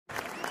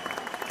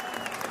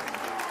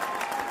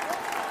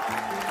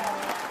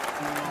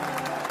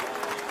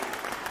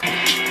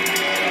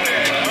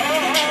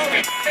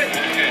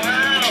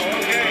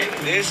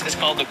guys is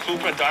called the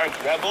Cupra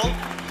Dark Rebel.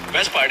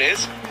 Best part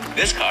is,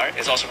 this car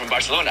is also from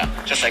Barcelona,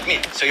 just like me.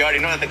 So you already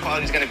know that the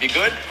quality is going to be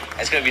good.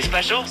 It's going to be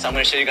special, so I'm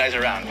going to show you guys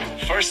around.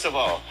 First of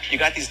all, you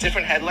got these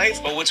different headlights,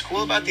 but what's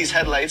cool about these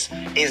headlights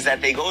is that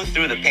they go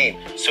through the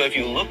paint. So if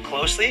you look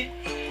closely,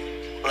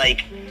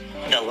 like,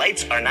 the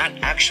lights are not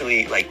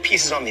actually like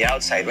pieces on the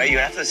outside, right? You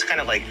have this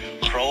kind of like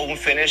chrome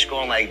finish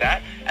going like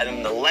that, and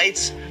then the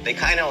lights, they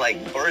kind of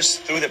like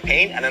burst through the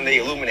paint and then they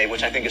illuminate,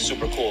 which I think is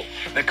super cool.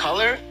 The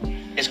color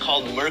is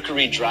called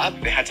Mercury Drop.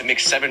 They had to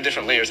mix 7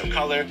 different layers of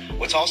color.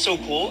 What's also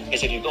cool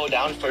is if you go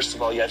down, first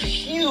of all, you have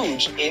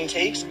huge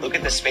intakes. Look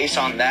at the space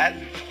on that.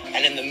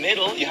 And in the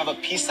middle, you have a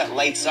piece that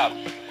lights up.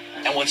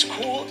 And what's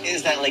cool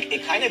is that like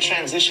it kind of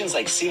transitions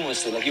like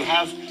seamlessly. Like you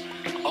have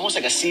almost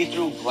like a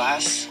see-through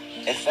glass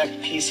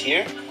effect piece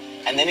here,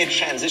 and then it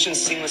transitions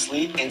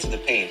seamlessly into the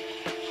paint.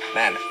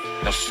 Man,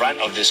 the front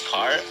of this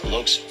car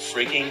looks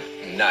freaking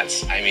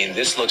nuts. I mean,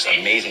 this looks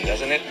amazing,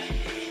 doesn't it?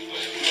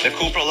 The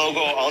Cupra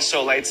logo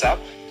also lights up,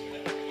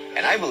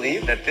 and I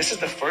believe that this is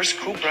the first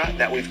Cupra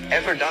that we've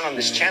ever done on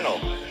this channel.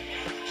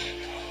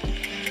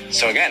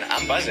 So again,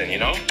 I'm buzzing, you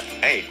know?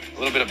 Hey, a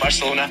little bit of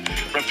Barcelona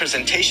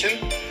representation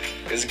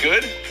is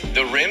good.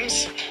 The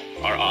rims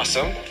are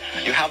awesome.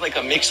 You have like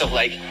a mix of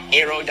like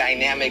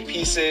aerodynamic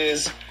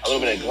pieces, a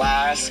little bit of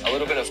glass, a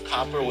little bit of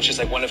copper, which is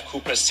like one of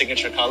Cupra's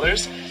signature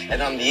colors.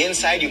 And on the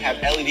inside, you have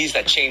LEDs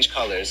that change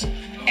colors.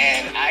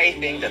 And I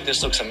think that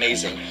this looks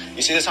amazing.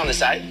 You see this on the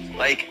side?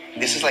 Like,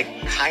 this is like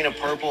kind of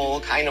purple,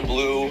 kind of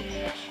blue.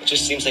 It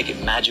just seems like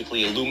it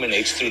magically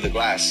illuminates through the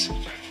glass.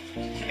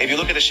 If you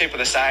look at the shape of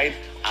the side,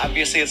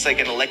 obviously it's like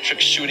an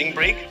electric shooting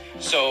brake.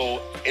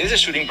 So it is a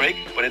shooting brake,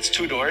 but it's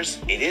 2 doors.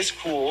 It is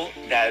cool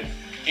that,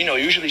 you know,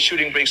 usually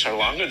shooting brakes are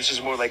longer. This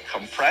is more like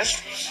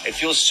compressed. It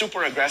feels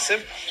super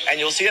aggressive. And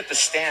you'll see that the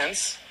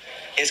stance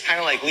is kind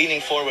of like leaning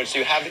forward. So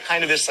you have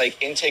kind of this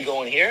like intake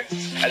going here,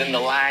 and then the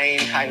line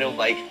kind of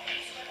like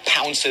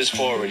pounces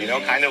forward, you know,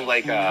 kind of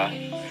like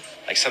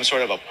some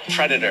sort of a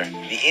predator.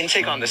 The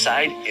intake on the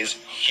side is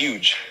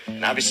huge.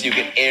 And obviously you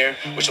get air,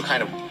 which will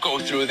kind of go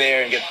through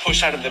there and get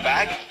pushed out of the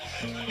back.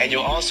 And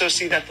you'll also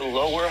see that the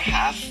lower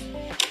half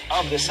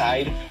of the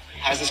side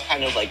has this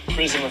kind of like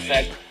prism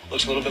effect.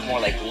 Looks a little bit more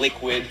like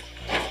liquid.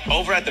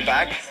 Over at the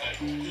back,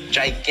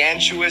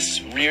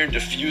 gigantuous rear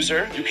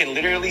diffuser. You can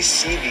literally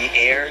see the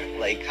air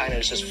like kind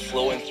of just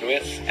flowing through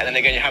it. And then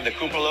again, you have the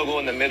Cupra logo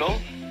in the middle,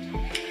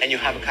 and you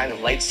have a kind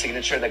of light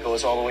signature that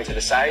goes all the way to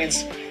the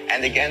sides.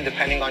 And again,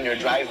 depending on your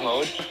drive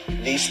mode,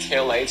 these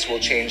taillights will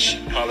change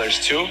colors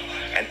too.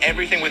 And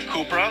everything with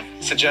Cupra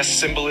suggests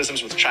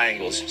symbolisms with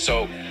triangles.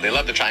 So they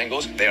love the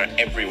triangles. They are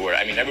everywhere.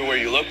 I mean, everywhere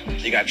you look,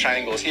 you got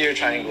triangles here,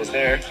 triangles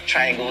there,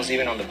 triangles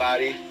even on the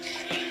body.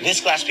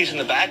 This glass piece in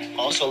the back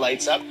also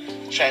lights up,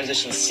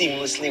 transitions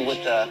seamlessly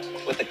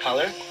with the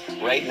color.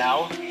 Right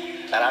now,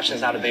 that option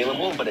is not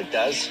available, but it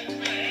does.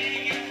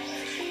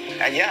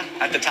 And yeah,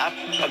 at the top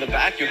of the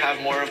back, you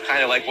have more of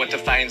kind of like what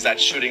defines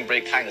that shooting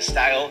brake kind of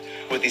style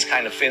with these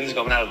kind of fins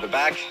going out of the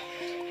back.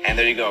 And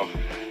there you go.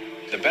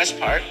 The best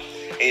part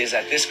is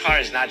that this car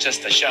is not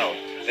just a shell.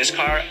 This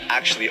car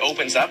actually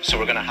opens up, so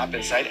we're gonna hop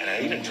inside, and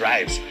it even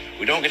drives.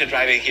 We don't get to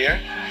drive it here,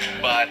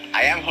 but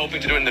I am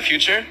hoping to do it in the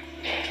future.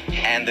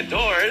 And the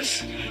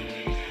doors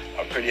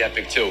are pretty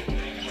epic too.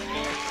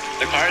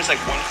 The car is like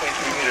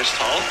 1.3 meters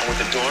tall, and with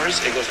the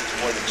doors, it goes up to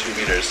more than 2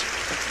 meters.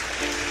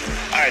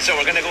 All right, so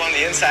we're gonna go on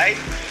the inside,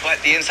 but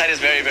the inside is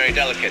very, very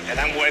delicate. And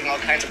I'm wearing all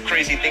kinds of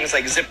crazy things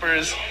like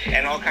zippers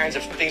and all kinds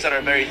of things that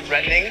are very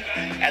threatening.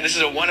 And this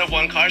is a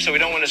one-of-one car, so we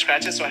don't want to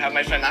scratch it. So I have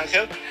my friend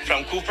Angel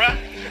from Cupra,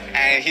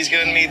 and he's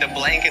giving me the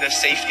blanket of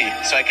safety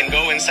so I can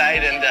go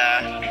inside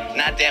and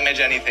not damage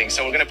anything.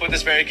 So we're gonna put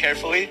this very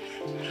carefully.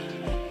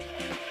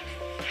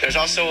 There's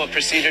also a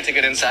procedure to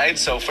get inside.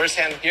 So first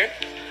hand here,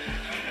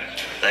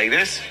 like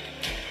this,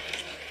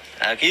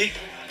 aquí,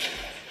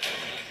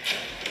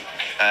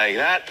 like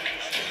that.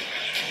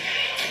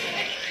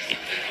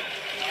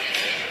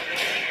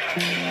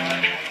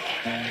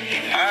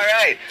 All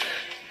right,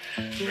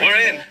 we're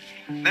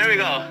in. There we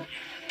go.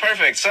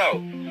 Perfect. So,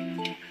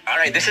 all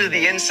right, this is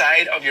the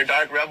inside of your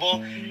Dark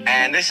Rebel,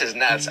 and this is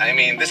nuts. I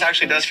mean, this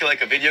actually does feel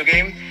like a video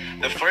game.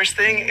 The first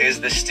thing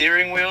is the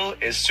steering wheel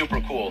is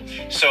super cool.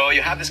 So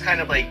you have this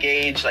kind of like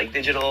gauge, like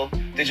digital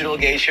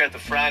gauge here at the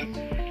front.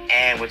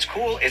 And what's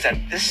cool is that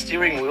this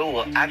steering wheel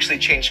will actually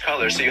change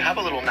colors. So you have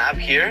a little knob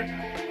here,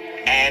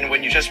 and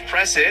when you just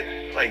press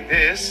it like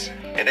this,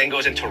 it then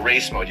goes into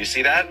race mode. You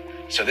see that?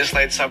 So this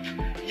lights up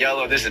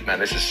yellow. This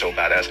is so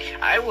badass.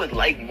 I would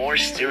like more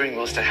steering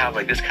wheels to have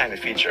like this kind of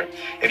feature.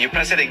 If you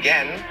press it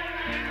again,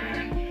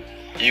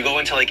 you go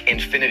into like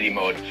infinity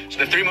mode. So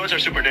the 3 modes are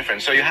super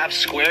different. So you have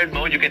squared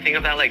mode. You can think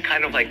of that like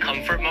kind of like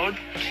comfort mode.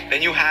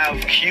 Then you have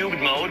cubed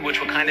mode, which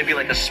will kind of be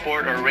like a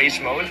sport or race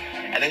mode.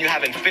 And then you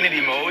have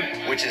infinity mode,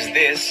 which is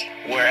this,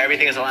 where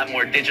everything is a lot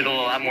more digital,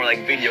 a lot more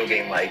like video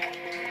game like.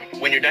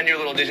 When you're done your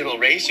little digital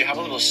race, you have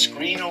a little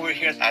screen over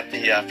here at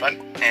the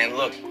front. And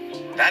look,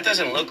 that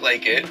doesn't look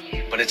like it,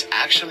 but it's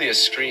actually a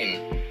screen.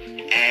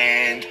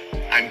 And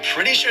I'm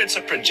pretty sure it's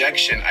a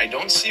projection. I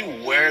don't see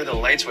where the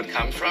lights would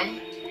come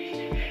from.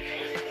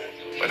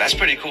 But that's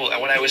pretty cool.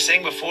 And what I was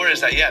saying before is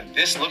that, yeah,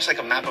 this looks like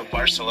a map of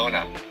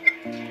Barcelona.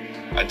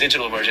 A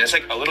digital version. It's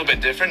like a little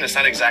bit different. It's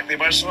not exactly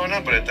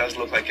Barcelona, but it does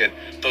look like it.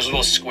 Those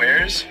little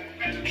squares.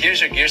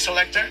 Here's your gear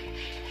selector.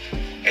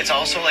 It's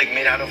also like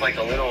made out of like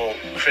a little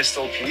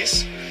crystal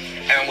piece.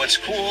 And what's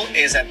cool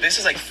is that this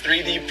is like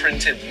 3D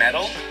printed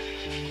metal.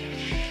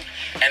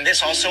 And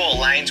this also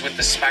aligns with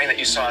the spine that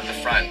you saw at the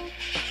front.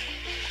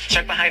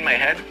 Check behind my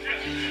head.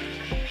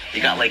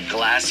 You got like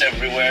glass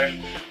everywhere.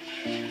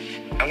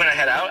 I'm gonna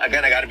head out.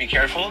 Again, I gotta be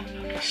careful.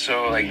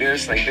 So like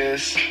this, like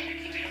this.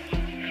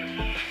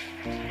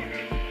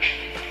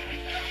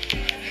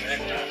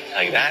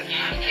 Like that.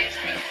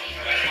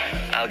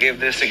 I'll give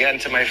this again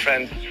to my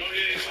friend.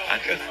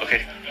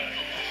 Okay.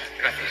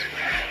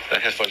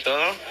 Gracias por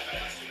todo.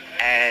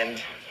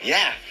 And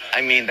yeah,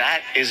 I mean,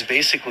 that is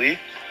basically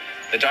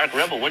the Dark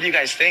Rebel. What do you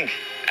guys think?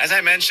 As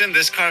I mentioned,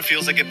 this car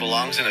feels like it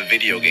belongs in a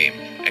video game.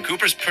 And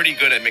Cupra's pretty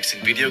good at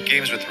mixing video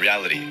games with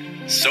reality.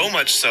 So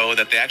much so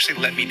that they actually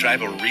let me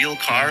drive a real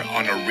car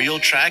on a real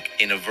track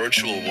in a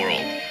virtual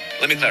world.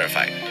 Let me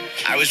clarify.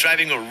 I was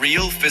driving a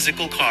real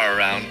physical car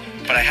around,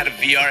 but I had a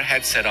VR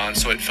headset on,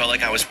 so it felt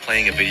like I was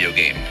playing a video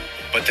game.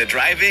 But the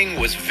driving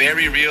was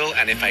very real,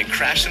 and if I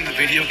crashed in the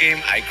video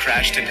game, I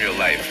crashed in real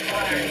life.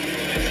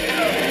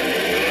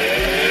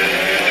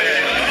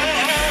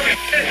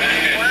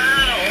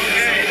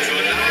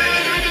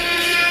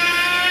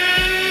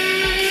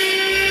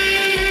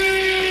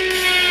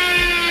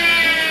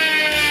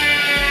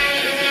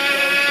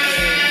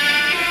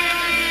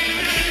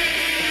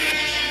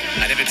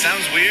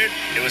 Sounds weird.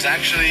 It was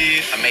actually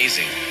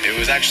amazing. It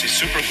was actually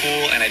super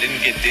cool, and I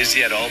didn't get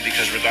dizzy at all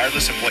because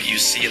regardless of what you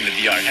see in the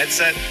VR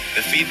headset,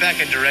 the feedback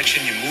and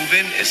direction you move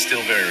in is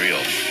still very real.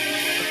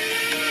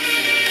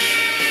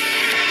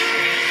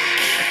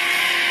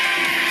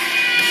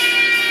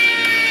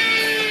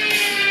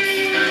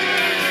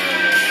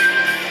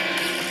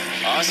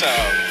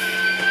 Awesome.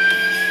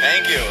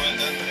 Thank you.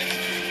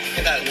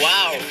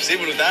 Wow, sí,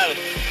 brutal.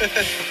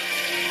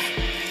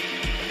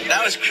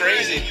 That was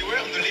crazy. You were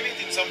on the limit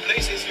in some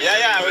places.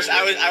 Yeah.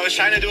 I was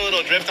trying to do a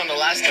little drift on the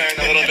last turn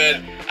a little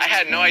bit. I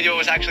had no idea what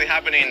was actually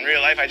happening in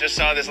real life. I just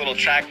saw this little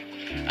track.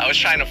 I was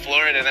trying to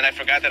floor it, and then I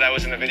forgot that I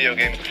was in a video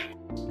game.